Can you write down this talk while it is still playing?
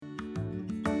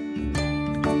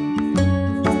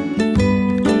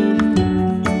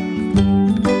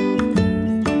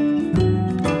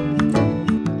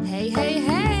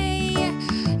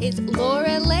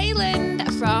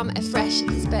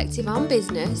perspective on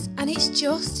business, and it's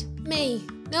just me.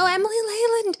 No Emily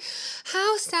Leyland.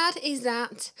 How sad is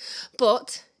that?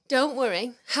 But don't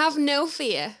worry, have no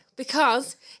fear,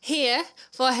 because here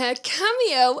for her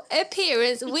cameo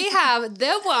appearance, we have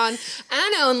the one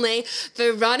and only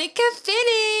Veronica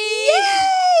Finney.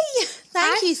 Yay!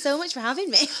 Thank you so much for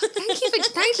having me.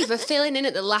 Thank you for filling in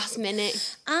at the last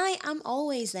minute. I am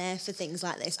always there for things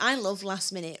like this. I love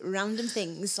last minute random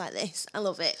things like this. I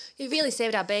love it. You really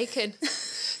saved our bacon.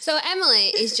 So Emily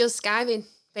is just Skyping,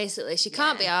 basically. She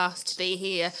can't be asked to be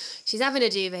here. She's having a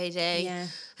duvet day. Yeah.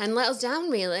 And let us down,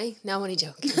 really. No, I'm only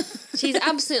joking. She's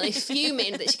absolutely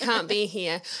fuming that she can't be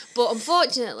here. But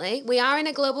unfortunately, we are in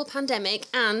a global pandemic,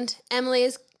 and Emily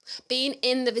has been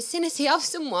in the vicinity of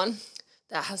someone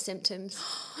that has symptoms.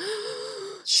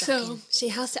 So she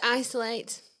has to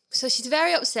isolate. So she's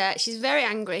very upset. She's very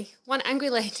angry. One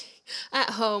angry lady at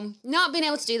home, not being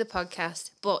able to do the podcast,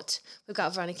 but we've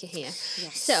got Veronica here.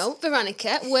 Yes. So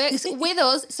Veronica works with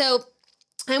us. So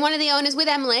I'm one of the owners with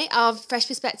Emily of Fresh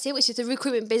Perspective, which is a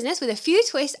recruitment business with a few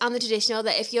twists on the traditional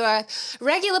that if you're a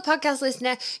regular podcast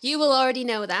listener, you will already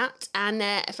know that. And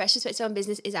Fresh Perspective on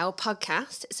Business is our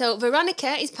podcast. So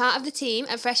Veronica is part of the team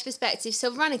at Fresh Perspective.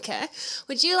 So Veronica,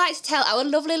 would you like to tell our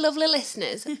lovely, lovely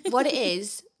listeners what it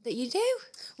is that you do?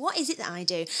 What is it that I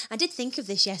do? I did think of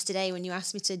this yesterday when you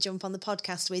asked me to jump on the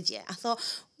podcast with you. I thought,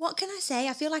 what can I say?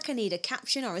 I feel like I need a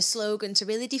caption or a slogan to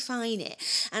really define it.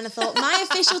 And I thought my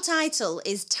official title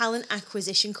is Talent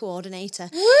Acquisition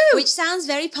Coordinator, which sounds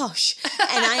very posh,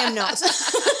 and I am not.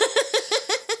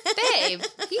 Babe,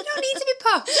 you don't need to be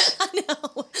posh. I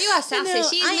know. You are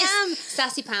sassy. I am.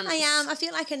 Sassy pants. I am. I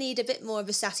feel like I need a bit more of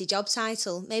a sassy job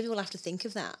title. Maybe we'll have to think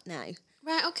of that now.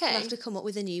 Right, okay. We'll have to come up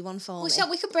with a new one for me. Well,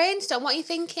 we could brainstorm. What are you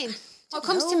thinking? What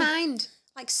comes to mind?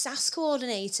 Like sass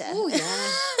coordinator. Oh, yeah.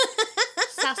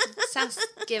 sass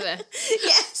giver.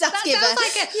 Yeah, sass giver. Sounds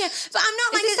like a... Yeah, but I'm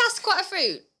not like Is a Sasquatch a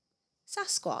fruit?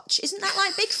 Sasquatch. Isn't that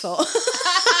like Bigfoot?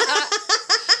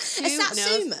 A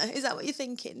satsuma? Is that what you're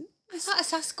thinking? I thought a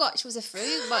Sasquatch was a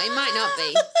fruit, but it might not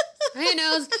be. Who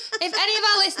knows? If any of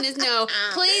our listeners know,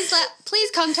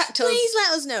 please contact us. Please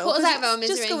let us know. Put us out of our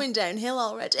misery. It's just going downhill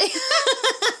already.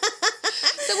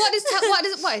 So what is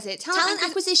it? Talent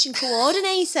Acquisition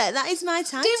Coordinator. That is my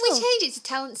title. Didn't we change it to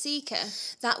Talent Seeker?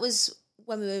 That was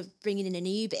when we were bringing in a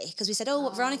newbie, because we said,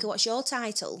 Veronica, what's your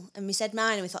title? And we said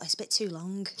mine, and we thought, it's a bit too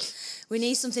long. We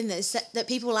need something that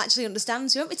people will actually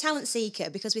understand. So we went with Talent Seeker,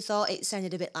 because we thought it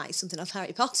sounded a bit like something off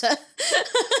Harry Potter.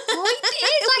 Oh, it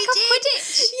is like a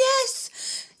Quidditch.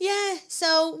 Yes. Yeah,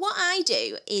 so what I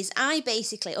do is I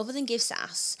basically, other than give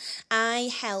sass,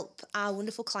 I help our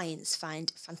wonderful clients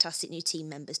find fantastic new team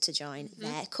members to join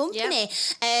their company. Yep.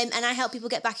 And I help people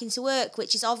get back into work,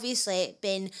 which has obviously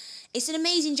it's an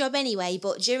amazing job anyway,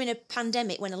 but during a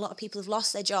pandemic when a lot of people have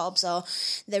lost their jobs or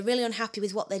they're really unhappy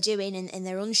with what they're doing and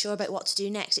they're unsure about what to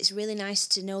do next, it's really nice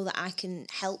to know that I can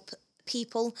help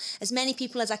people, as many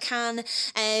people as I can,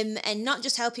 and not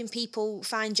just helping people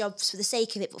find jobs for the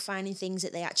sake of it, but finding things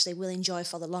that they actually will enjoy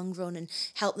for the long run and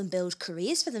help them build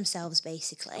careers for themselves,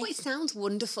 basically. Oh, it sounds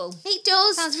wonderful. It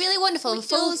does. Sounds really wonderful and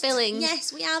fulfilling.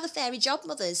 Yes, we are the fairy job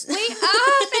mothers. We are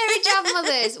fairy job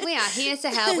mothers. We are here to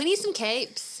help. We need some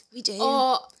capes. We do.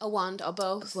 Or a wand, or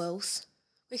both. Both.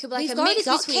 We could be like We've a mix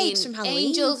got between capes from Halloween.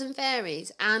 angels and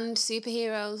fairies and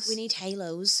superheroes. We need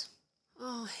halos.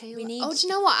 Oh, Halo. We need... Oh, do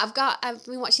you know what? I've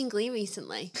been watching Glee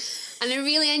recently, and I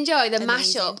mashup enjoy the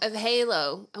mashup of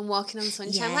Halo and Walking on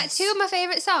Sunshine. Yes. Like two of my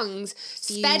favourite songs,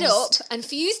 sped up and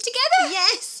fused together.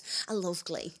 Yes, I love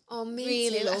Glee. Oh, me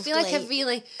really too. love I feel Glee. like I've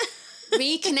really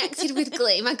reconnected with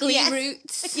Glee, my Glee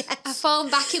roots. Yes. I've fallen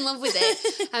back in love with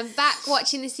it. I'm back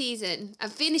watching the season.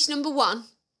 I've finished number 1.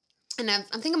 And I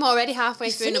think I'm already halfway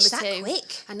through number 2. That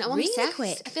quick. I know, I'm really obsessed.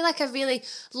 quick. I feel like I've really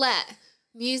let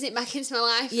music back into my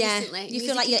life recently. You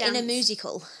feel like you're in a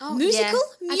musical. Oh, musical?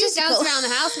 Yeah. I just dance around the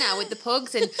house now with the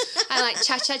pugs, and I like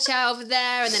cha-cha-cha over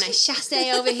there, and then I chasse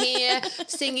over here,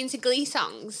 singing to Glee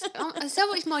songs. Oh, there's so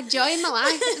much more joy in my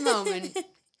life at the moment.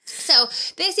 So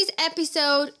this is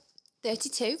episode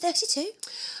 32. 32.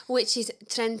 Which is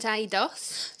 32.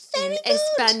 Very in good.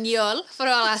 Espanol for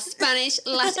all our Spanish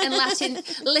and Latin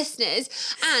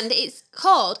listeners. And it's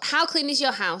called How Clean Is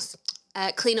Your House?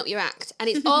 Clean Up Your Act. And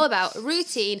it's all about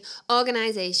routine,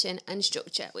 organisation and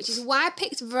structure, which is why I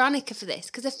picked Veronica for this,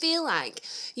 because I feel like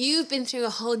you've been through a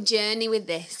whole journey with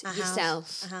this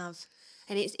yourself. I have.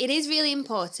 And it is really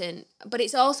important, but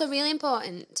it's also really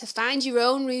important to find your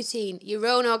own routine, your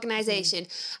own organisation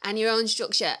and your own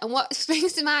structure. And what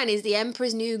springs to mind is the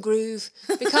Emperor's New Groove,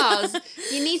 because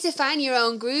you need to find your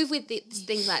own groove with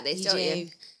things like this, don't you?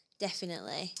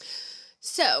 Definitely.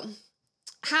 So,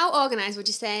 how organised would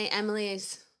you say Emily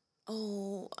is?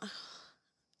 Oh,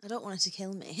 I don't want her to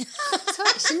kill me. Sorry,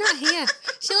 she's not here.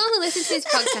 She'll only listen to this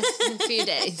podcast in a few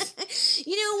days.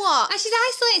 You know what? And she's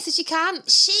isolated, so she can't.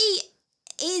 She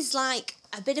is like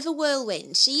a bit of a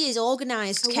whirlwind. She is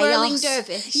organised chaos. Whirling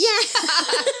dervish. Yeah.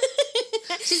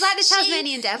 She's like the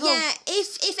Tasmanian devil. Yeah,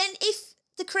 if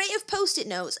the creative Post-it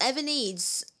notes ever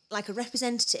needs like a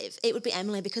representative, it would be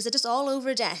Emily, because they're just all over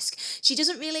her desk. She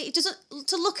doesn't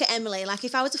to look at Emily, like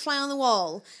if I were to fly on the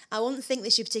wall, I wouldn't think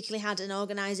that she particularly had an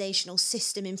organisational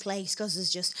system in place, because there's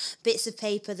just bits of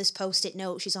paper, there's Post-it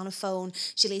notes, she's on a phone,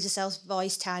 she leaves herself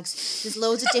voice tags, there's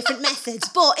loads of different methods,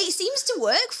 but it seems to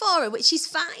work for her, which is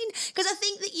fine, because I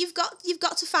think that you've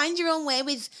got to find your own way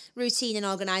with routine and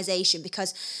organisation,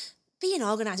 because being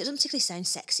organised, it doesn't particularly sound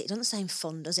sexy. It doesn't sound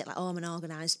fun, does it? Like, oh, I'm an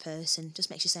organised person. It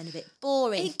just makes you sound a bit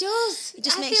boring. It does. It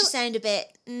just makes you sound a bit,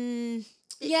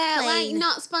 yeah, plain. like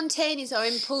not spontaneous or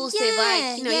impulsive.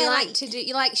 Yeah, like, you like to do,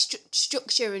 you like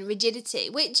structure and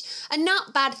rigidity, which are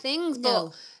not bad things,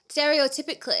 but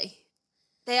stereotypically,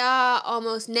 they are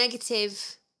almost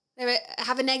negative. They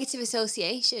have a negative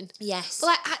association. Yes. But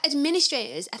like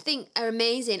administrators, I think, are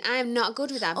amazing. I am not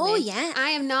good with admin. Oh, yeah. I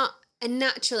am not a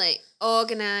naturally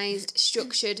organised,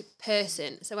 structured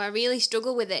person. So I really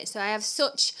struggle with it. So I have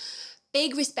such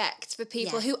big respect for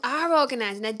people who are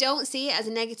organised, and I don't see it as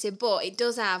a negative, but it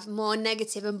does have more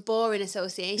negative and boring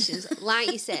associations,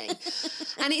 like you say.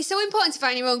 And it's so important to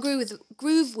find your own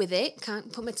groove with it.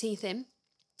 Can't put my teeth in.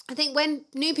 I think when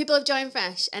new people have joined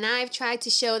Fresh, and I've tried to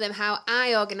show them how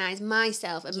I organise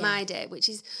myself and my day, which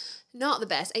is not the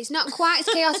best. It's not quite as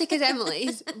chaotic as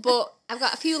Emily's, but I've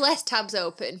got a few less tabs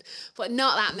open, but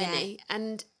not that many. Yeah.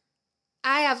 And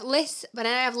I have lists, but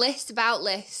I have lists about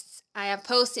lists. I have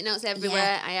Post-it notes everywhere.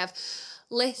 Yeah. I have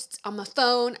lists on my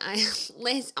phone. I have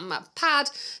lists on my pad.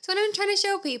 So when I'm trying to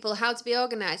show people how to be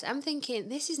organised, I'm thinking,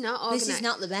 this is not organised. This is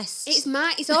not the best. It's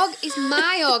my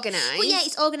organised. Well, yeah,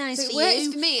 it's organised for you. It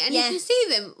works for me. And you can see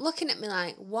them looking at me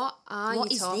like, what are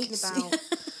you talking about?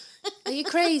 Are you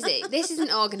crazy? This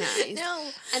isn't organised. No.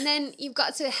 And then you've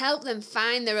got to help them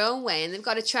find their own way, and they've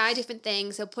got to try different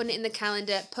things. So putting it in the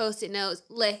calendar, Post-it notes,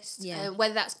 lists,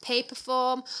 whether that's paper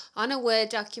form, on a Word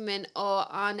document,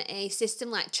 or on a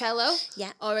system like Trello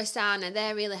or Asana.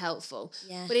 They're really helpful.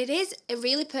 Yeah. But it is a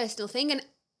really personal thing. And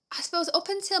I suppose up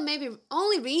until maybe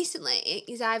only recently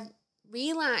is I've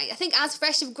realised, I think as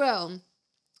Fresh have grown,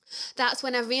 that's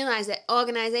when I realised that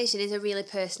organisation is a really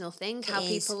personal thing, how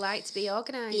people like to be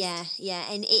organised.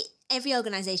 Yeah, and every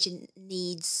organisation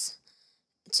needs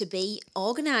to be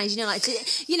organised,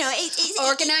 it's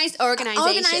organised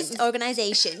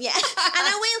organisation, yeah.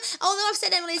 And although I've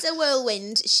said Emily's a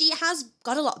whirlwind, she has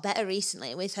got a lot better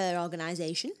recently with her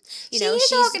organisation. She's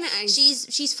organised.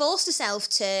 She's forced herself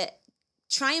to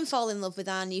try and fall in love with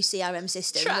our new CRM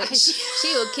system.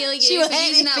 She will kill you. She will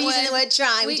hate me for using the word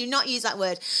try. We do not use that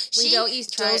word. We don't use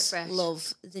try. She does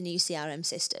love the new CRM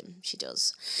system. She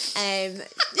does. I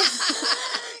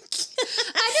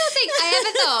don't think I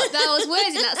ever thought those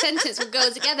words in that sentence would go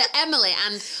together. Emily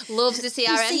and loves the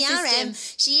CRM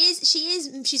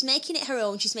system. She's making it her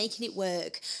own. She's making it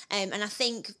work. And I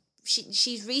think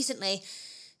she's recently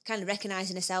kind of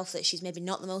recognising herself that she's maybe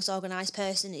not the most organised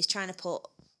person. Is trying to put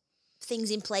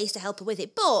things in place to help her with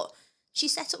it, but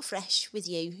she's set up Fresh with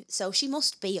you, so she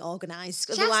must be organised,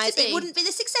 otherwise it wouldn't be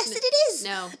the success that it is.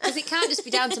 No, because it can't just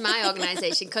be down to my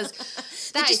organisation, because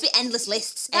there'd just be endless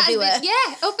lists everywhere.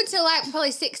 Up until like probably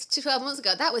 6 to 12 months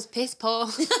ago, that was piss poor.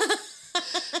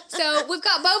 So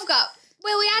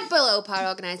we had below par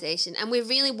organisation, and we've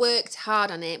really worked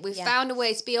hard on it. We've found a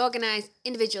way to be organised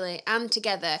individually and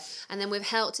together, and then we've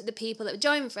helped the people that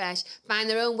join Fresh find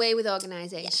their own way with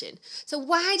organisation. So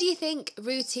why do you think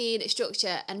routine,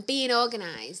 structure and being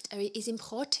organised is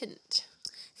important?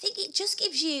 I think it just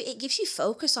gives you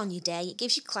focus on your day. It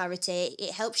gives you clarity.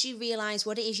 It helps you realise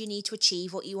what it is you need to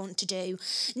achieve, what you want to do,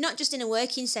 not just in a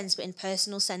working sense, but in a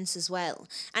personal sense as well.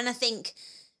 And I think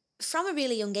from a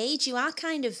really young age,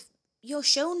 you're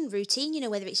shown routine,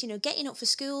 whether it's, getting up for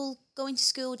school, going to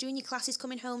school, doing your classes,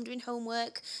 coming home, doing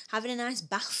homework, having a nice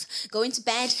bath, going to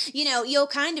bed. You're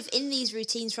kind of in these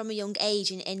routines from a young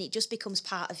age, and it just becomes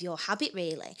part of your habit,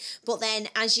 really. But then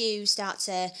as you start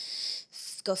to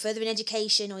go further in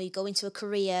education, or you go into a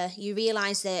career, you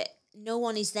realise that no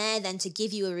one is there then to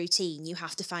give you a routine. You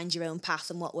have to find your own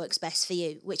path and what works best for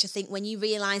you, which I think when you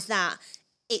realise that,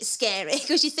 it's scary,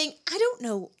 because you think, I don't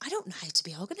know how to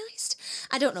be organised.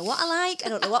 I don't know what I like. I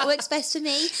don't know what works best for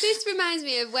me. This reminds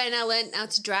me of when I learned how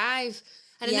to drive.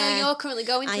 And I know you're currently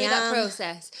going through that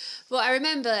process. But I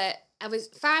remember I was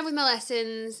fine with my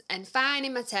lessons and fine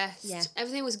in my tests. Yeah.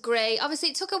 Everything was great. Obviously,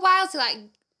 it took a while to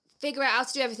figure out how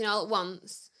to do everything all at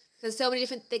once. There's so many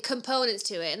different components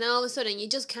to it, and then all of a sudden you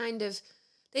just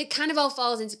it kind of all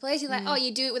falls into place. You're like, oh,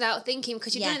 you do it without thinking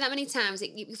because you've done it that many times.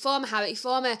 You form a habit, you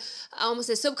form almost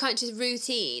a subconscious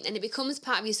routine, and it becomes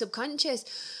part of your subconscious.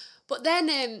 But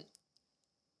then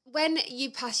when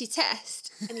you pass your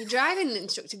test and your driving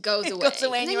instructor goes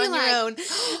away, and you're on your own.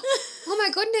 Oh my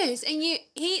goodness! And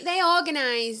they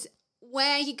organise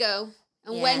where you go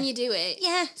and when you do it.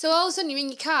 Yeah. So all of a sudden you're in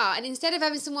your car, and instead of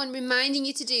having someone reminding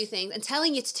you to do things and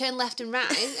telling you to turn left and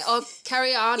right or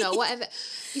carry on or whatever,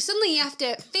 you have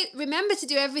to remember to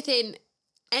do everything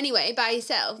anyway by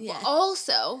yourself. Yeah. But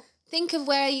also think of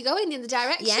where you're going in the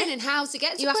direction and how to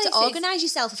get to places. You have to organise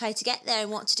yourself of how to get there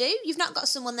and what to do. You've not got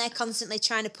someone there constantly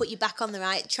trying to put you back on the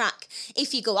right track.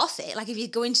 If you go off it, like if you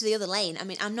go into the other lane, I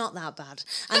mean, I'm not that bad.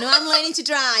 I know I'm learning to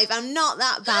drive. I'm not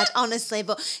that bad, honestly.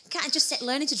 But can't I just say,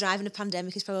 learning to drive in a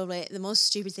pandemic is probably the most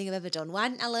stupid thing I've ever done. Why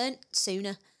didn't I learn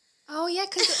sooner? Oh, yeah,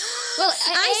 because...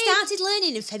 I started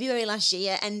learning in February last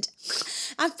year, and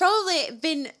I've probably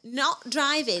been not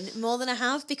driving more than I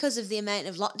have because of the amount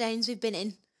of lockdowns we've been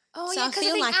in. Oh, so I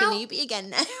feel like a newbie again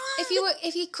now.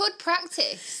 if you could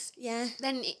practice,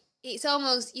 then it's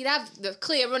almost, you'd have the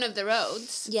clear run of the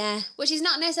roads. Yeah. Which is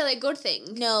not necessarily a good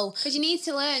thing. No. Because you need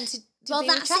to learn to well,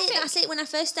 that's it. When I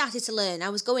first started to learn, I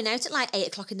was going out at like 8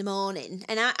 o'clock in the morning,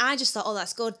 and I just thought, oh,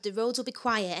 that's good. The roads will be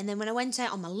quiet. And then when I went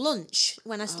out on my lunch,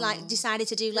 when I decided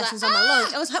to do lessons on my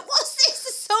lunch, I was like, what's this?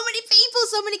 There's so many people,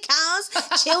 so many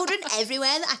cars, children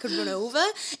everywhere that I could run over.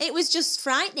 It was just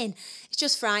frightening. It's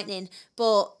just frightening.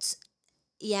 But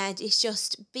yeah, it's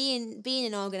just being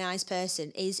an organised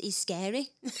person is scary.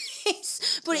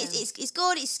 It's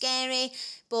good, it's scary,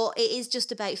 but it is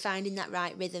just about finding that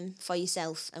right rhythm for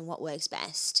yourself and what works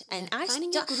best. And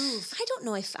finding your groove. I don't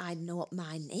know if I know what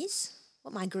mine is,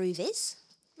 what my groove is.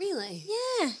 Really?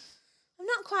 Yeah. I'm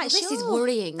not quite sure. This is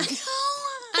worrying.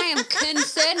 I am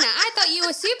concerned now. I thought you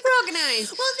were super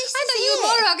organised. Well, I thought you were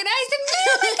more organised than me.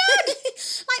 Oh my God.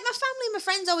 Like my family and my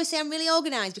friends always say I'm really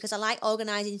organised because I like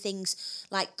organising things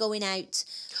like going out,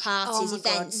 parties,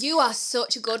 events. God. You are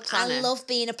such a good planner. I love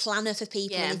being a planner for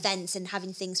people and events and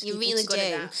having things for people to do.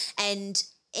 At that. And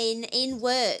in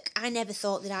work, I never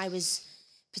thought that I was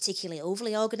particularly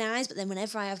overly organised, but then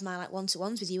whenever I have my like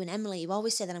one-to-ones with you and Emily, you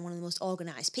always say that I'm one of the most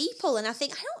organised people, and I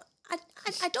think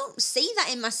I don't see that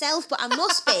in myself, but I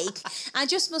must be. I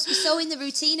just must be so in the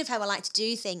routine of how I like to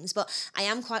do things. But I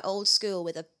am quite old school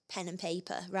with a pen and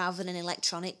paper rather than an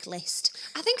electronic list.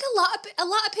 I think a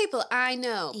lot of people I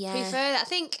know prefer that. I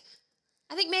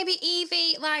think maybe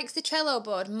Evie likes the Trello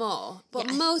board more,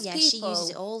 but most people... she uses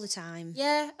it all the time.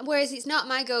 Yeah, whereas it's not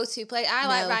my go-to place. I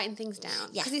like writing things down.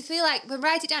 Because I feel like when I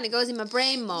write it down, it goes in my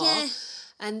brain more. Yeah.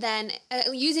 And then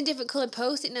using different coloured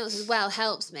Post-it notes as well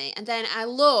helps me. And then I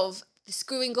love the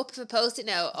screwing up of a Post-it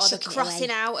note or the crossing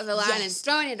out of a line and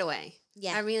throwing it away.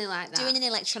 Yeah. I really like that. Doing an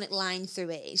electronic line through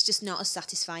it, it's just not as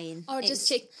satisfying. Or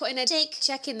just putting a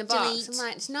check in the box. Delete. I'm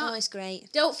like, it's not... Oh, it's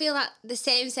great. Don't feel that the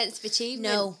same sense of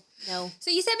achievement. No. So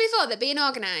you said before that being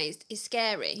organised is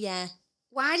scary. Yeah.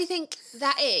 Why do you think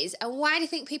that is? And why do you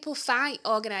think people fight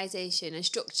organisation and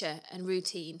structure and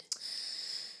routine?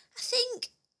 I think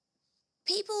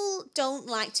people don't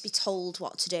like to be told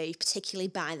what to do, particularly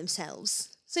by themselves.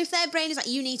 So if their brain is like,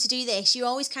 you need to do this, you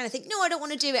always kind of think, no, I don't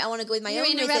want to do it. I want to go with my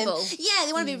own rhythm. Rebel. Yeah,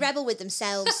 they want to be rebel with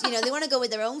themselves. They want to go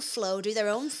with their own flow, do their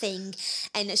own thing.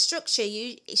 And a structure,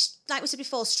 it's like we said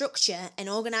before, structure and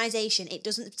organisation, it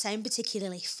doesn't sound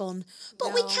particularly fun.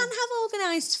 But we can have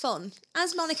organised fun,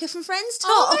 as Monica from Friends taught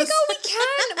Oh my God, we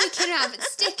can. We can have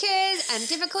stickers and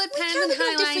different coloured pens and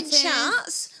highlighters. Different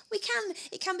charts. We can.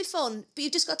 It can be fun, but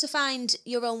you've just got to find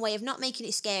your own way of not making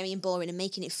it scary and boring and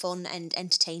making it fun and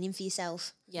entertaining for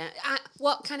yourself. Yeah.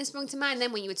 What kind of sprung to mind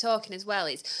then when you were talking as well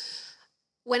is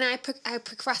when I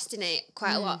procrastinate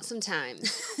quite a lot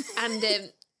sometimes. And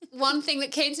one thing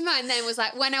that came to mind then was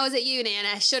like when I was at uni and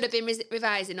I should have been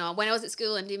revising, or when I was at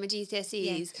school and doing my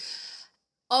GCSEs,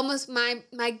 almost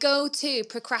my go-to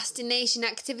procrastination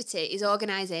activity is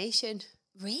organisation.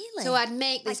 Really? So I'd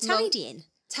make this... Like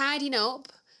tidying up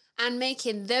and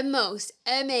making the most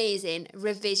amazing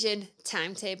revision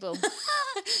timetable.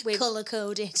 With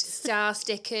colour-coded. Star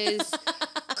stickers,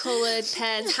 coloured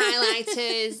pens,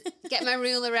 highlighters, get my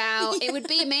ruler out. It would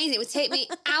be amazing. It would take me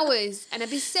hours and I'd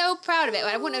be so proud of it.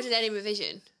 But I wouldn't have done any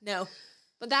revision. No.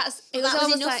 But that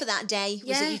was enough for that day,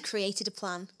 was that you created a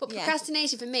plan. But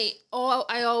procrastination for me,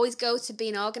 I always go to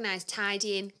being organised,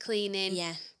 tidying, cleaning,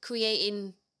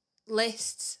 creating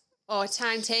lists or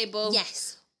timetable.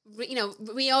 Yes.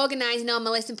 reorganising all my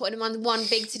lists and putting them on one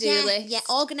big to-do list. Yeah,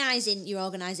 organising your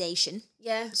organisation.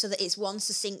 Yeah. So that it's one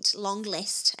succinct long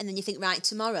list, and then you think, right,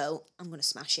 tomorrow I'm going to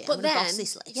smash it. But I'm going to boss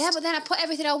this list. Yeah, but then I put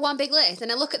everything on one big list,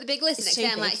 and I look at the big list, and next day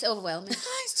I'm like, it's overwhelming.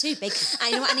 It's too big. I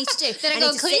know what I need to do. Then I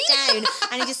need to sit down.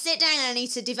 I need to sit down, and I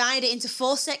need to divide it into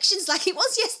 4 sections like it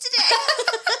was yesterday.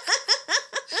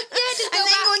 Just and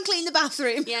then go and clean the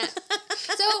bathroom. Yeah.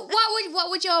 So what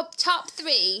would your top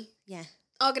 3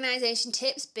 organisation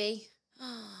tips be?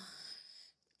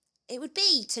 It would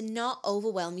be to not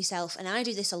overwhelm yourself, and I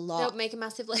do this a lot. Don't make a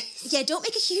massive list. Yeah, don't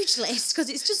make a huge list because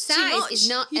it's just too Size much. is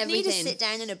not you everything. need to sit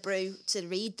down in a brew to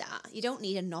read that. You don't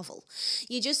need a novel.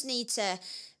 You just need to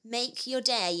make your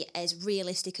day as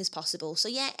realistic as possible. So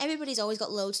yeah, everybody's always got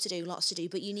lots to do,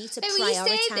 but you need to prioritise.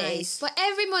 You say this, but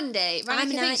every Monday,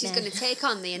 Veronica thinks she's going to take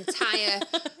on the entire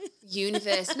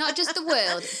universe, not just the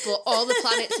world, but all the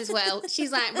planets as well.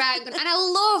 She's like, right, and I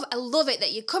love it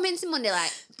that you come into Monday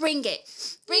like, bring it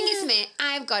to me.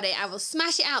 I've got it. I will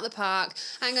smash it out the park.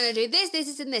 I'm going to do this,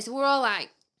 and this. And we're all like,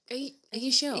 are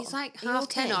you sure? It's like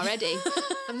 10:30 already.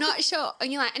 I'm not sure.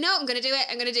 And you're like, no, I'm going to do it.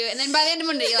 And then by the end of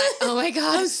Monday, you're like, oh my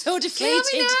God, I'm so deflated.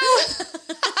 Kill me now.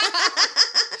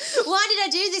 Why did I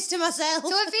do this to myself?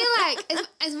 So I feel like,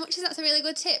 as much as that's a really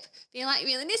good tip, you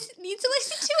really need to listen to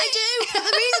it. I do. But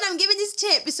the reason I'm giving this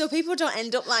tip is so people don't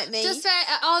end up like me. Just for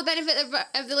all the benefit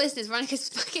of the listeners, Veronica's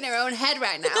stuck in her own head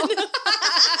right now.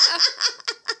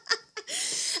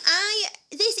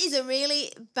 This is a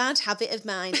really bad habit of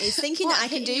mine, is thinking that I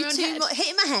can do too much.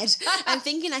 Hitting my head. I'm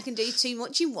thinking I can do too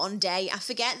much in one day. I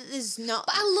forget that there's not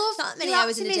that many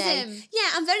hours in a day. Yeah,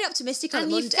 I'm very optimistic on a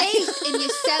Monday. And your faith in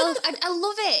yourself. I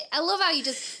love it. I love how you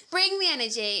just bring the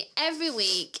energy every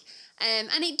week.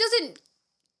 And it doesn't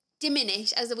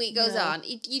diminish as the week goes on.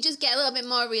 You just get a little bit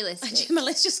more realistic. My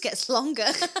list just gets longer.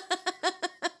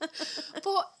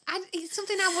 But it's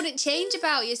something I wouldn't change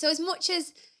about you. So as much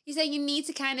as you say you need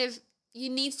to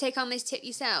take on this tip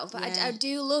yourself, but I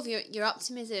do love your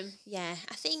optimism. Yeah,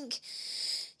 I think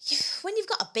when you've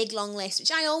got a big long list,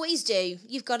 which I always do,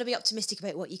 you've got to be optimistic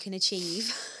about what you can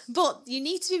achieve. But you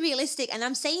need to be realistic, and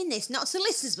I'm saying this not to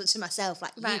listeners but to myself.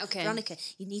 Like, Veronica,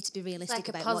 you need to be realistic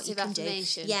about what you can do.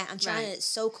 Yeah, I'm trying to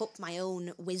soak up my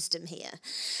own wisdom here,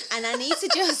 and I need to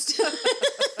just.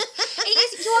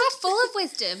 You are full of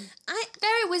wisdom.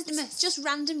 Very wisdomous. Just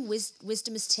random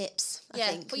wisdomous tips, I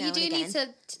think. But you do need to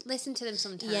listen to them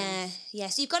sometimes. Yeah.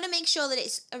 So you've got to make sure that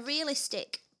it's a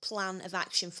realistic plan of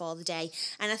action for the day.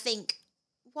 And I think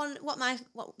what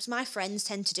my friends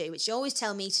tend to do, which you always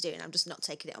tell me to do, and I'm just not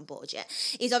taking it on board yet,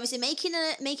 is obviously making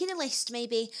a list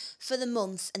maybe for the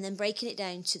month and then breaking it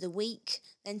down to the week,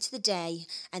 then to the day,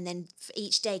 and then for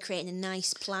each day creating a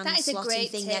nice plan. That is a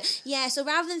great thing tip. Yeah, so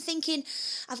rather than thinking,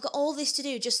 I've got all this to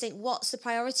do, just think, what's the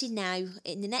priority now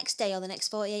in the next day or the next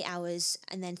 48 hours,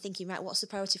 and then thinking, right, what's the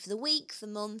priority for the week, the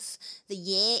month, the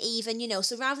year even,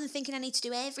 So rather than thinking I need to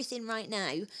do everything right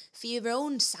now, for your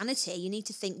own sanity, you need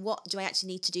to think, what do I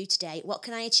actually need to do today? What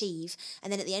can I achieve?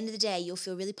 And then at the end of the day, you'll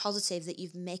feel really positive that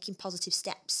you're making positive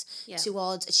steps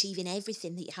towards achieving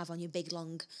everything that you have on your big,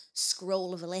 long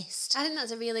scroll of a list. I think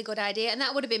that's a really good idea, and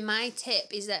that would have been my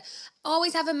tip, is that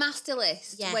always have a master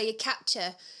list where you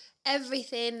capture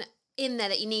everything in there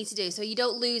that you need to do so you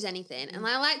don't lose anything. And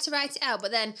I like to write it out,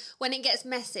 but then when it gets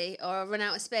messy or I run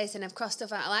out of space and I've crossed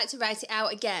stuff out, I like to write it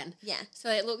out again so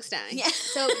it looks nice.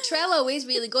 So Trello is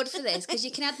really good for this because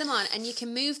you can add them on and you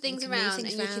can move things around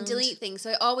and you can delete things,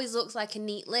 so it always looks like a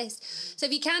neat list. So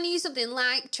if you can use something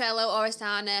like Trello or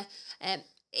Asana,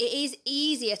 it is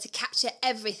easier to capture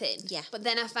everything. But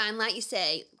then I find, like you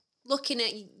say, looking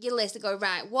at your list and go,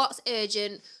 right, what's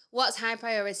urgent, what's high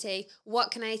priority,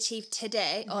 what can I achieve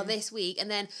today or this week?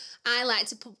 And then I like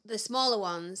to put the smaller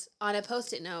ones on a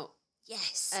Post-it note.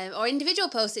 Yes. Or individual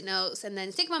Post-it notes, and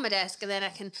then stick them on my desk, and then I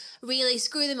can really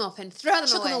screw them up and throw them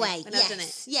Chuck them away. when I've done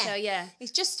it. Yeah. So,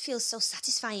 it just feels so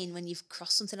satisfying when you've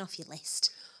crossed something off your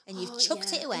list and you've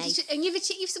chucked it away. And you've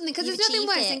achieved something, because there's nothing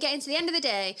worse than getting to the end of the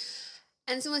day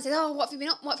and someone says, oh, what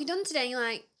have you done today? And you're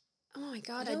like, oh my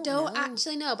God, I don't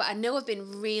actually know, but I know I've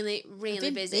been really, really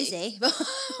busy. But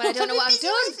I don't know what I've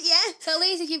done. So at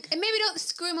least and maybe don't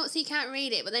screw them up so you can't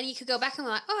read it, but then you could go back and be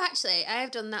like, oh, actually, I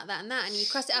have done that, and that, and you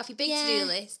cross it off your big to-do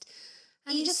list.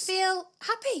 And you just feel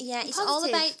happy. Yeah, it's all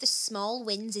about the small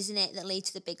wins, isn't it, that lead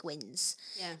to the big wins.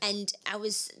 Yeah. And I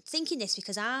was thinking this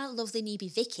because our lovely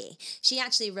newbie Vicky, she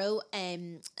actually wrote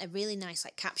a really nice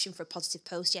caption for a positive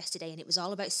post yesterday, and it was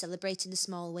all about celebrating the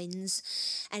small wins.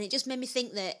 And it just made me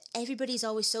think that everybody's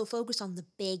always so focused on the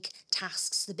big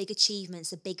tasks, the big achievements,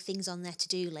 the big things on their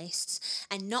to-do lists,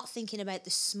 and not thinking about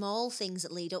the small things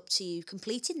that lead up to you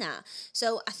completing that.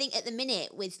 So I think at the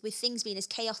minute, with things being as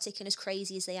chaotic and as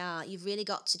crazy as they are, you've really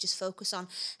got to just focus on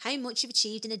how much you've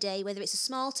achieved in a day, whether it's a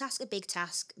small task, a big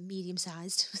task,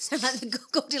 medium-sized, so like the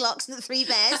Goldilocks and the Three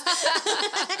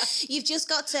Bears. You've just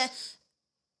got to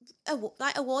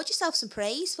award yourself some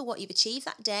praise for what you've achieved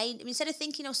that day. Instead of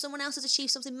thinking, someone else has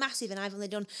achieved something massive and I've only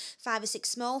done 5 or 6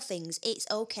 small things, it's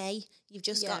okay. You've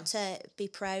just got to be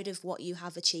proud of what you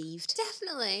have achieved.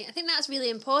 Definitely. I think that's really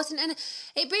important. And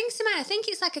it brings to mind, I think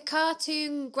it's like a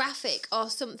cartoon graphic or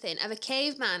something of a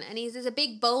caveman, and there's a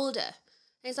big boulder.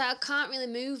 And he's like, I can't really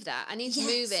move that. I need to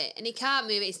move it. And he can't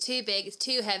move it. It's too big. It's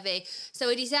too heavy. So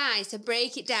he decides to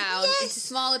break it down into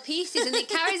smaller pieces. And he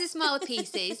carries the smaller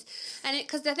pieces. And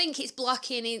because I think it's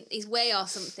blocking his way or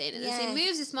something. And so he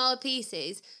moves the smaller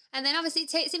pieces. And then obviously it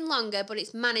takes him longer, but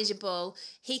it's manageable.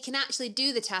 He can actually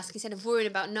do the task instead of worrying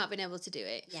about not being able to do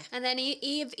it. Yeah. And then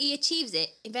he achieves it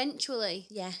eventually.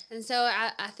 Yeah. And so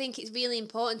I think it's really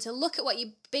important to look at what your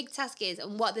big task is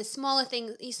and what the smaller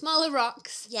things, your smaller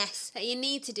rocks that you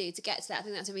need to do to get to that. I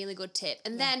think that's a really good tip.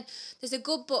 And then there's a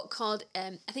good book called,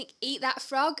 I think, Eat That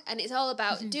Frog. And it's all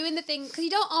about doing the thing, because you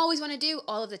don't always want to do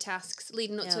all of the tasks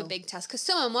leading up to a big task, because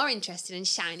some are more interesting and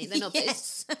shiny than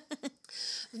others.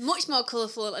 Much more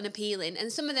colourful and appealing,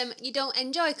 and some of them you don't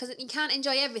enjoy because you can't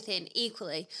enjoy everything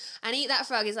equally. And Eat That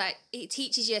Frog is it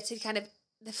teaches you to kind of,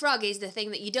 the frog is the thing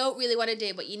that you don't really want to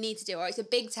do but you need to do, or it's a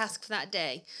big task for that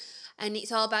day, and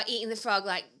it's all about eating the frog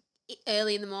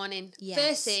early in the morning.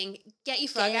 First thing, get your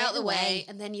frog out of the way,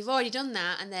 and then you've already done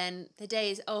that, and then the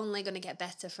day is only going to get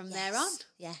better from there on.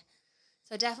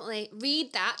 So definitely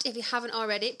read that if you haven't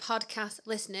already, podcast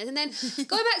listeners. And then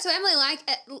going back to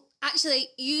Emily, actually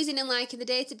using and liking the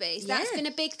database, that's been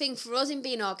a big thing for us in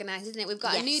being organised, isn't it? We've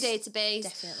got a new database.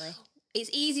 Definitely. It's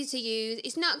easy to use.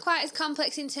 It's not quite as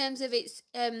complex in terms of its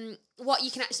what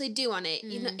you can actually do on it.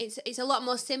 You know, it's a lot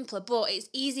more simpler, but it's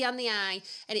easy on the eye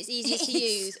and it's easier to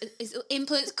use. It's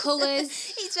influenced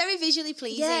colours. It's very visually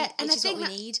pleasing, and which is what we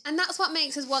need. And that's what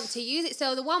makes us want to use it.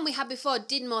 So the one we had before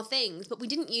did more things, but we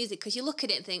didn't use it because you look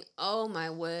at it and think, oh my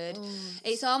word,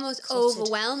 it's almost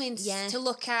overwhelming to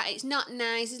look at. It's not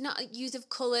nice. It's not a use of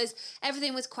colours.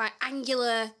 Everything was quite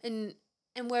angular, and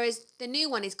whereas the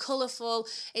new one is colourful,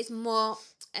 it's more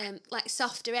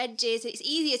softer edges, it's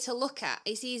easier to look at,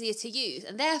 it's easier to use,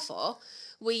 and therefore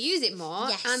we use it more,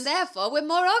 and therefore we're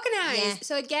more organised.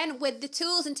 So again, with the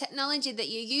tools and technology that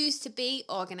you use to be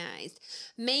organised,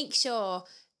 make sure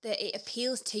that it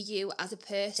appeals to you as a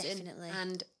person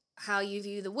and how you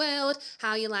view the world,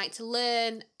 how you like to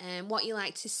learn, and what you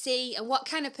like to see, and what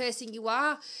kind of person you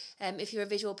are. If you're a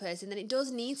visual person, then it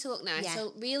does need to look nice.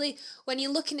 So really, when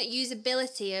you're looking at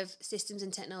usability of systems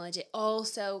and technology,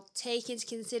 also take into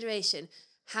consideration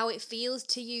how it feels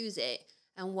to use it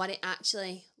and what it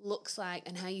actually looks like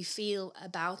and how you feel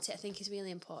about it. I think is really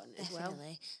important as well.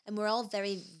 And we're all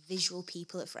very visual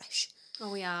people at Fresh.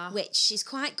 Oh, we are. Which is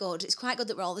quite good. It's quite good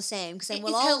that we're all the same, because then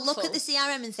we'll all look at the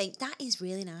CRM and think, that is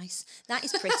really nice. That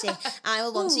is pretty. I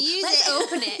will want to use let's it.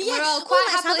 Open it. We're all quite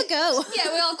happily have a go.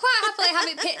 Yeah, we all quite happily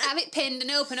have it pinned and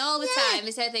open all the time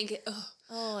instead of thinking,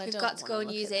 we've got to go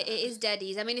and use it. It is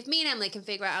deadies. I mean, if me and Emily can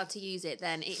figure out how to use it,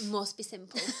 then it must be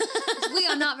simple. We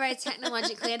are not very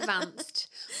technologically advanced.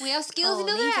 We have skills in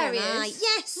other areas.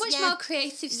 Yes. Much more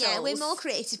creative souls. Yeah, we're more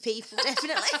creative people,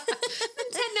 definitely.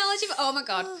 And technology. Oh my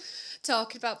God.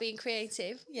 Talking about being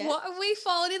creative. What have we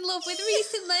fallen in love with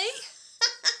recently?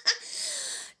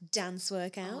 Dance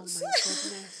workouts. Oh my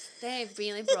goodness. They've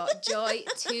really brought joy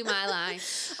to my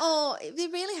life. Oh, they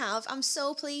really have. I'm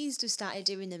so pleased to have started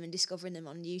doing them and discovering them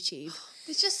on YouTube.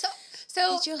 It's just so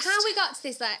how we got to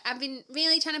this, I've been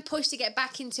really trying to push to get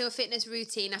back into a fitness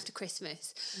routine after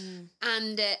Christmas.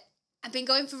 And I've been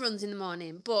going for runs in the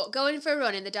morning, but going for a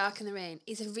run in the dark and the rain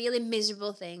is a really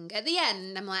miserable thing. At the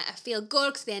end, I'm like, I feel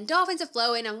good because the endorphins are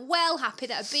flowing. I'm well happy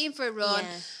that I've been for a run.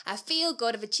 I feel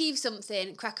good. I've achieved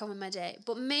something. Crack on with my day.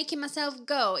 But making myself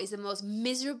go is the most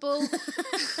miserable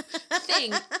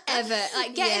thing ever.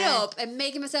 Getting up and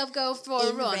making myself go for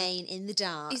a run. In the rain, in the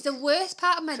dark. Is the worst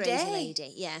part of my day. Crazy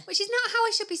lady, Which is not how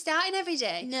I should be starting every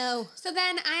day. No. So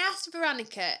then I asked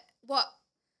Veronica what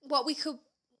we could...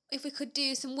 if we could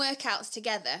do some workouts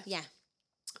together.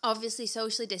 Obviously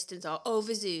socially distanced or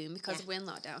over Zoom because we're in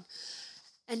lockdown.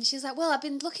 And she was like, well, I've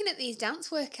been looking at these dance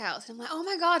workouts. And I'm like, oh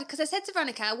my God. Because I said to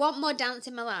Veronica, I want more dance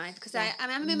in my life. Because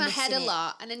I'm in my head a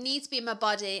lot. And I need to be in my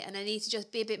body. And I need to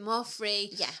just be a bit more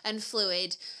free and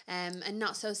fluid. And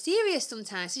not so serious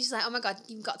sometimes. So she's like, oh my God,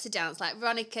 you've got to dance. Like,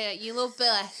 Veronica, you love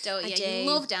burlesque, don't you? You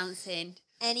love dancing.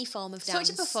 Any form of dance.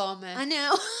 Such a performer. I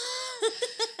know.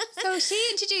 So she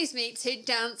introduced me to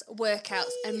dance workouts,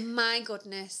 and my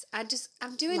goodness, I'm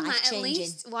doing like at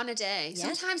least one a day,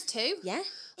 sometimes two. Yeah.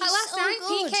 Like last night,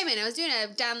 Pete came in, I was doing a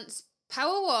dance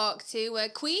power walk to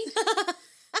Queen.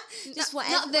 Just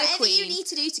whatever Queen. you need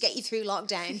to do to get you through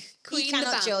lockdown. Queen you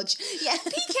cannot judge. Yeah.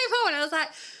 Pete came home and I was like,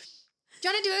 do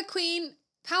you want to do a Queen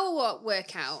power walk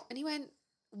workout? And he went,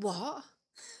 what?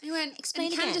 And he went, explain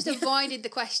and he again. kind of just avoided the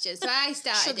question. So I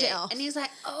started it off. And he was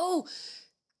like, oh,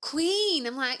 Queen.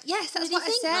 I'm like, yes, that's what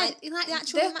I said. Like the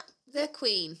actual the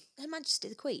Queen. Her Majesty,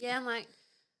 the Queen. Yeah, I'm like,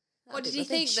 what did you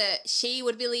think that she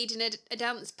would be leading a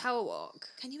dance power walk?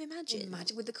 Can you imagine?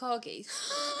 Imagine with the corgis.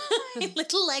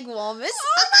 Little leg warmers.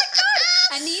 Oh my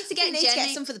God! I need to get Jenny. To get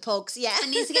some for the pugs, yeah. I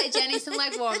need to get Jenny some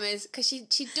leg warmers because she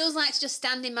does like to just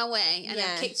stand in my way, and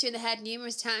I've kicked her in the head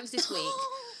numerous times this week.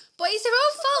 But it's her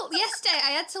own fault. Yesterday,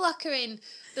 I had to lock her in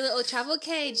the little travel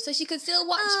cage so she could still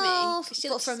watch me.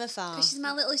 But from afar. Because she's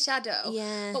my little shadow.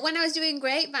 Yeah. But when I was doing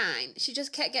Grapevine, she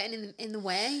just kept getting in the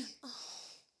way. Oh,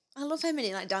 I love how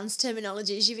many like dance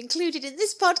terminologies you've included in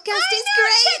this podcast. It's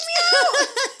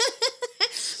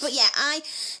great. But yeah, I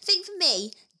think for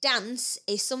me, dance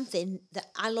is something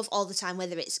that I love all the time,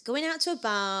 whether it's going out to a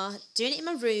bar, doing it in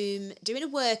my room, doing a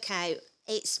workout.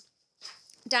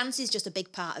 Dance is just a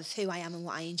big part of who I am and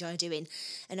what I enjoy doing.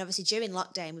 And obviously during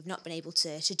lockdown, we've not been able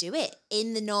to do it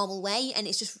in the normal way. And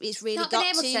it's really got to me.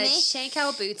 Not been able to shake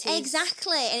our booties.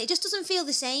 Exactly. And it just doesn't feel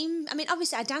the same. I mean,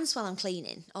 obviously I dance while I'm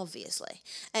cleaning, obviously.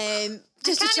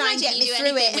 Just to try and get me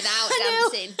through it. Without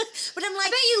dancing. But I'm like, I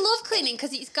bet you love cleaning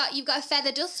because you've got a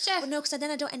feather duster. Well, no, because then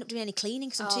I don't end up doing any cleaning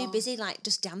because I'm too busy like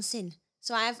just dancing.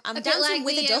 So I'm a dancing like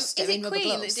with a duster in rubber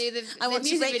gloves. That do the I want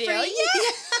to break video. Free.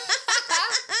 Yeah.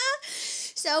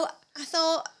 So I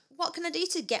thought, what can I do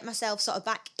to get myself sort of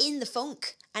back in the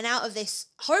funk and out of this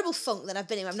horrible funk that I've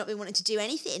been in? I've not been wanting to do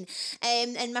anything.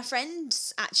 And my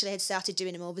friends actually had started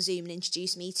doing them over Zoom and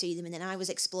introduced me to them. And then I was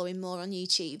exploring more on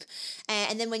YouTube.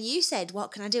 And then when you said,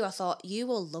 what can I do? I thought, you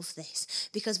will love this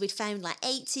because we'd found like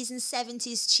 80s and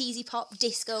 70s cheesy pop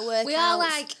disco workouts. We are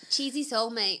like cheesy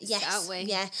soulmates, aren't we?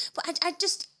 Yeah. But it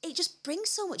just brings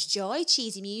so much joy,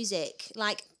 cheesy music.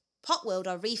 Like, Pop World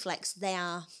or Reflex, they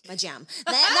are my jam.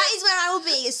 That is where I will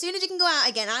be. As soon as you can go out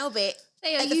again, I will be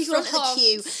at the front of the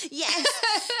queue. Yes.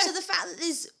 So the fact that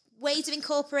there's ways of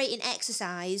incorporating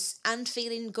exercise and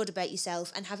feeling good about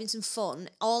yourself and having some fun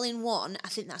all in one, I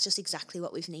think that's just exactly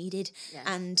what we've needed. Yeah.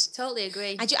 And totally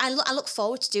agree. I look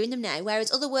forward to doing them now,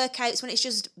 whereas other workouts, when it's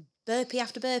just burpee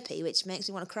after burpee, which makes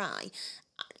me want to cry,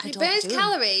 it burns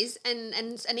calories and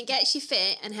it gets you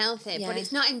fit and healthy, but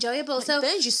it's not enjoyable. It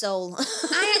burns your soul.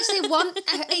 I actually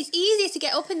it's easier to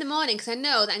get up in the morning because I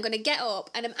know that I'm going to get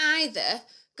up and I'm either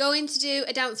going to do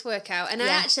a dance workout, and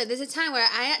there's a time where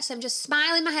I'm just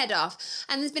smiling my head off,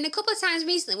 and there's been a couple of times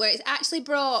recently where it's actually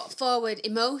brought forward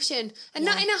emotion, and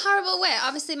not in a horrible way.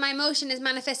 Obviously my emotion has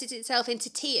manifested itself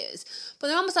into tears, but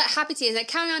they're almost like happy tears. I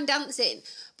carry on dancing,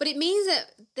 but it means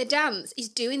that the dance is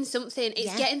doing something.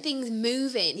 It's getting things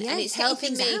moving, and it's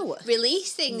helping me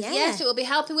release things. Yeah, so it will be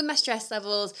helping with my stress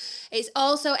levels. It's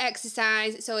also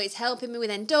exercise, so it's helping me with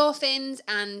endorphins,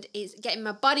 and it's getting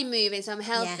my body moving, so I'm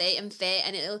healthy and fit,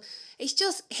 and it's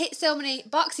just hit so many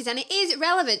boxes, and it is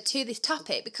relevant to this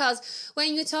topic because when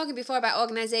you were talking before about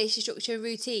organisation, structure, and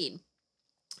routine,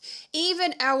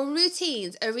 even our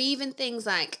routines are even things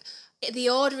like the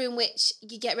order in which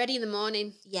you get ready in the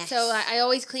morning. Yes. So I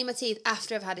always clean my teeth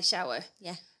after I've had a shower.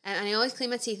 Yeah. And I always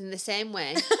clean my teeth in the same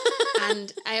way.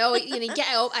 And I always, get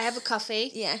up, I have a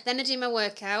coffee. Yeah. Then I do my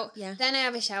workout. Yeah. Then I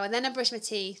have a shower. Then I brush my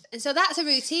teeth. And so that's a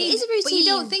routine. It is a routine. But you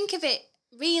don't think of it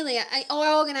really,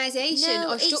 or organisation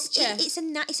or structure.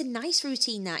 It's a nice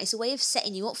routine, that. It's a way of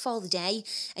setting you up for the day,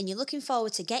 and you're looking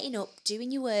forward to getting up,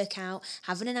 doing your workout,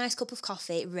 having a nice cup of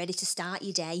coffee, ready to start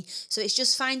your day. So it's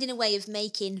just finding a way of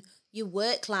making your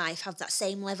work life have that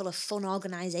same level of fun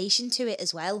organisation to it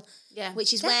as well. Yeah,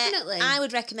 which is definitely where I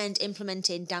would recommend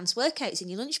implementing dance workouts in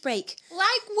your lunch break.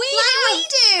 Like we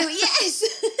do, yes.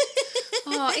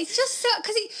 Oh, it's just so,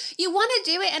 because you want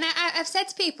to do it, and I've said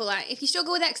to people, like, if you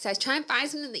struggle with exercise, try and find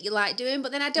something that you like doing,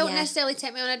 but then I don't necessarily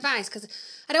take my own advice, because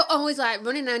I don't always like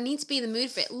running. I need to be in the mood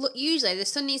for it. Look, usually the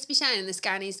sun needs to be shining, the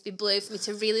sky needs to be blue for me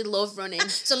to really love running.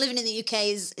 So living in the UK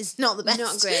is not the best.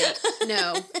 Not great,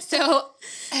 no. So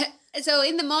So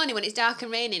in the morning when it's dark and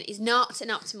raining, it's not an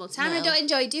optimal time. No. I don't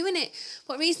enjoy doing it.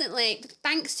 But recently,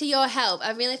 thanks to your help,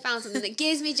 I've really found something that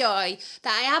gives me joy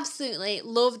that I absolutely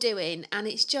love doing. And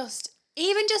it's just,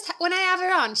 even just when I have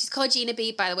her on, she's called Gina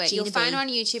B, by the way. You'll find her on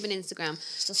YouTube and Instagram.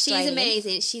 She's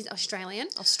amazing. She's Australian.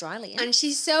 And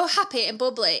she's so happy and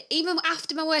bubbly. Even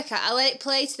after my workout, I let it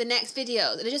play to the next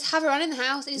video. And I just have her on in the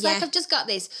house. And it's like I've just got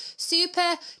this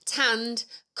super tanned,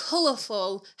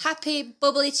 colourful, happy,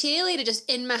 bubbly cheerleader just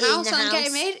in my house. I'm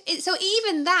getting made. So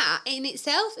even that in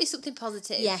itself is something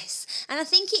positive. Yes. And I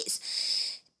think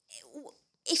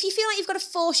if you feel like you've got to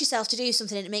force yourself to do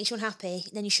something and it makes you unhappy,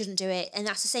 then you shouldn't do it. And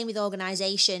that's the same with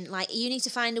organisation. Like, you need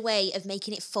to find a way of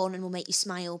making it fun and will make you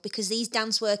smile, because these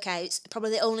dance workouts are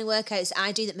probably the only workouts that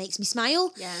I do that makes me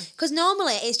smile. Yeah. Because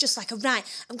normally it's just like, right,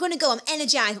 I'm going to go, I'm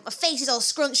energised, but my face is all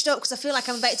scrunched up because I feel like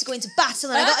I'm about to go into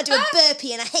battle and I've got to do a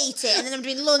burpee and I hate it. And then I'm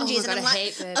doing lunges and I'm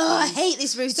like, I hate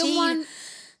this routine.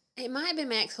 It might have been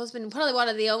my ex-husband, probably one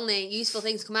of the only useful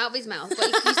things to come out of his mouth, but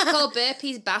he used to call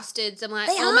burpees bastards. I'm like,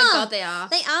 my God, they are.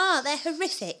 They are. They're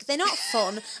horrific. They're not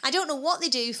fun. I don't know what they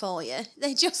do for you.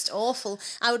 They're just awful.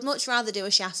 I would much rather do a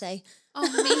chassé.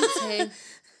 Oh, me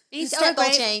too. Step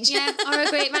ball change. Yeah, or a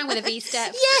great man with a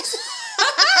V-step. Yes.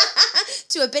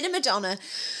 To a bit of Madonna.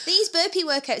 These burpee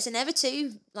workouts are never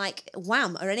too, like,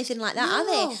 wham or anything like that, are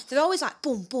they? They're always like,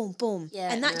 boom, boom, boom.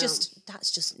 Yeah, and that's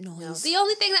just noise. No. The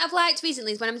only thing that I've liked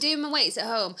recently is when I'm doing my weights at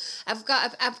home,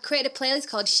 I've created a playlist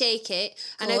called Shake It,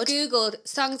 and I Googled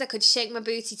songs I could shake my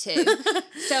booty to.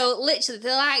 So literally,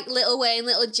 they're like Lil Wayne,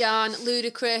 Little John,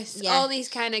 Ludacris, all these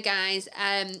kind of guys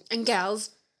and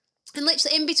girls. And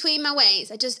literally in between my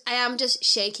weights, I am just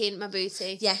shaking my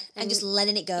booty. Yeah, and just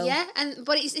letting it go. Yeah,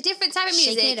 but it's a different type of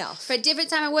music. Shaking it off. For a different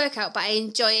time of workout, but I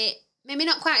enjoy it. Maybe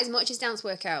not quite as much as dance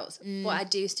workouts, but I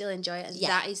do still enjoy it, and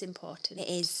that is important. It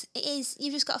is.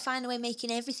 You've just got to find a way of making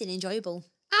everything enjoyable.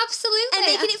 Absolutely. And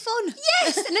making it fun.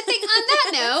 Yes. And I think on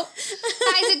that note,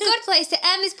 that is a good place to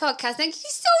end this podcast. Thank you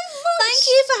so much. Thank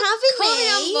you for having me.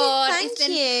 On board. Thank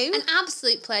you. An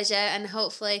absolute pleasure. And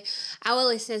hopefully our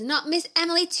listeners not miss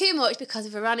Emily too much, because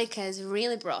Veronica has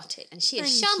really brought it. And she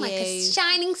has shone like a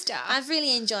shining star. I've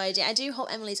really enjoyed it. I do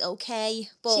hope Emily's okay.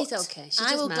 But she's okay.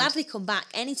 I will gladly come back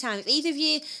anytime. If either of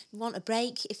you want a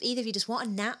break, if either of you just want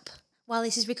a nap while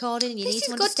this is recording and you need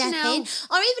someone to step in,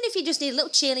 or even if you just need a little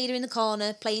cheerleader in the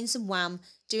corner playing some wham,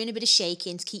 doing a bit of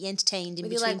shaking to keep you entertained in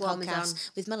between podcasts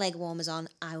with my leg warmers on,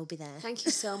 I will be there. Thank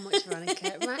you so much,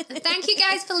 Veronica. Right. And thank you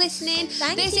guys for listening.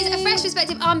 This is A Fresh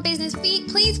Perspective on Business.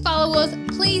 Please follow us.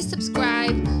 Please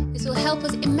subscribe. This will help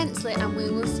us immensely, and we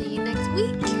will see you next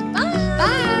week. Bye.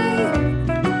 Bye.